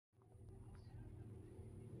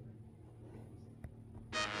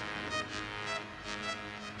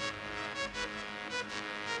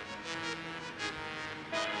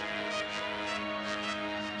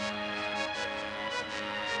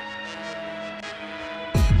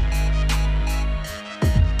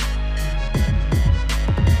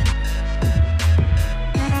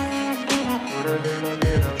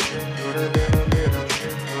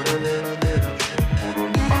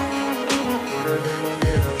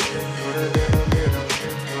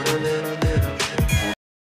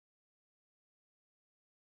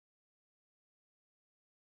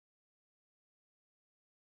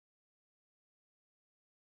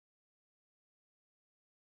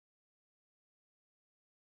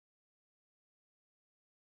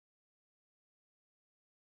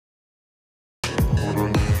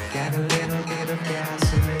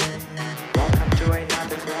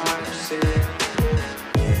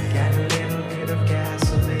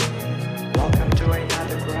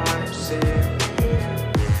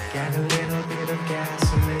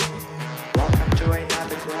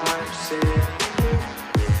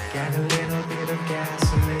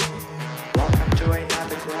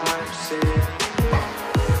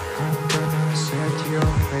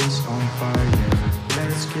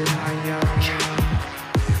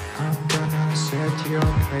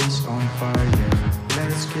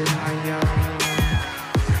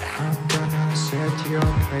your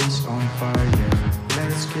face on fire.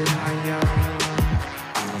 Let's get higher.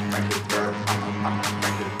 I'ma make it burn. I'ma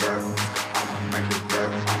make it burn. I'ma make it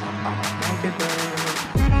burn. I'ma make it burn.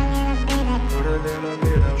 Put a little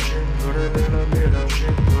bit of shit. Put a little bit of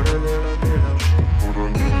shit. Put a little bit of shit. Put a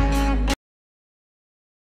little.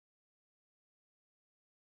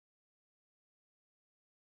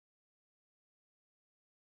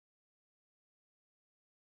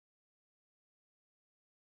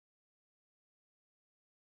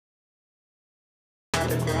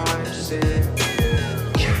 The garage sit.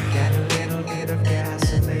 Get a little bit of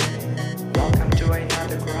gasoline. Welcome to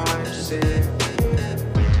another garage sit.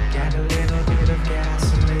 Get a little bit of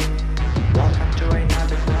gasoline. Welcome to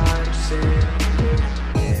another garage sit.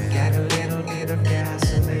 Get a little bit of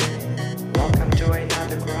gasoline. Welcome to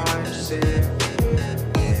another garage sit.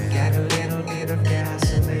 Get a little bit of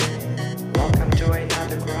gasoline.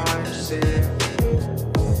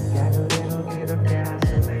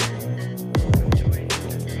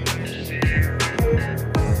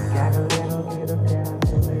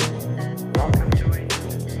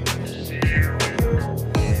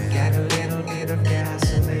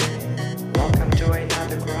 Welcome to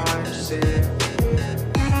another garage sit.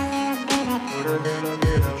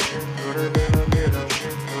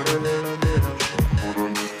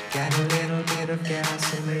 Get a little bit of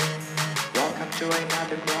gasoline. Welcome to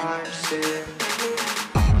another garage sale.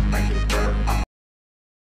 I'ma make it burn.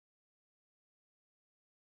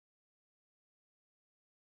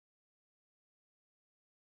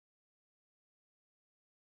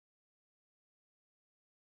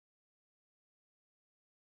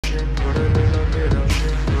 Put a little bit of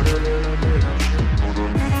shit. Put a little bit of shit.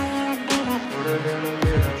 Put a little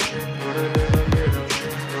bit of shit. Put a little bit of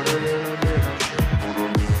shit. Put a little bit of shit.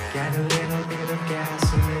 Get a little bit of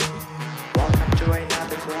gasoline. Welcome to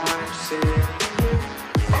another garage sale.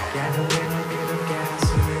 Get a little bit of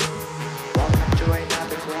gasoline. Welcome to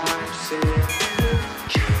another garage sale.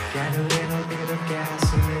 Get a little bit of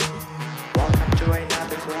gasoline. Welcome to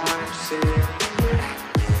another garage sale.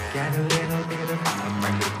 Get a little bit of. I'ma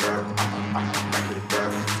make it burn. I'ma make it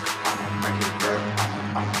burn. I'ma make it burn.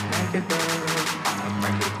 I'ma make it burn. I'ma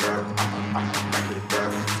make it burn. I'ma make it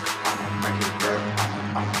burn. I'ma make it burn.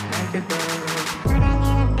 I'ma make it burn.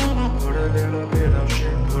 Put a little bit of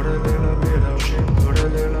shit. Put a little bit of shit. Put a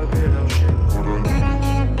little bit of shit. Put a little bit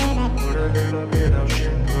of shit. Put a little bit of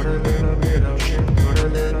shit. Put a little bit of shit.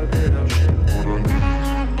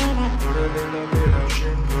 Put a little bit of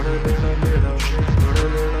shit. Put a little bit of shit. Put a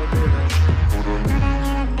little bit of shit.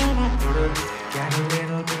 Get a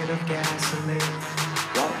little bit of gasoline.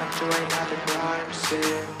 Welcome to another garage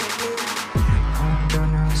sale. I'm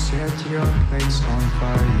gonna set your place on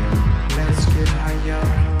fire. Let's get higher.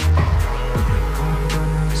 I'm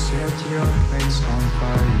gonna set your place on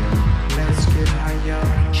fire. Let's get higher.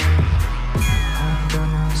 I'm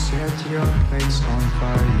gonna set your place on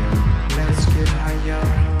fire. Let's get higher.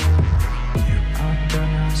 I'm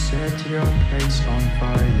gonna set your place on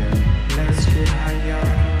fire. Let's get higher.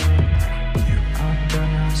 I'm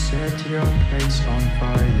gonna set your place on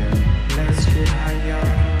fire. Let's get higher.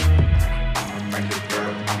 I'ma make it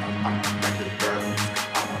burn.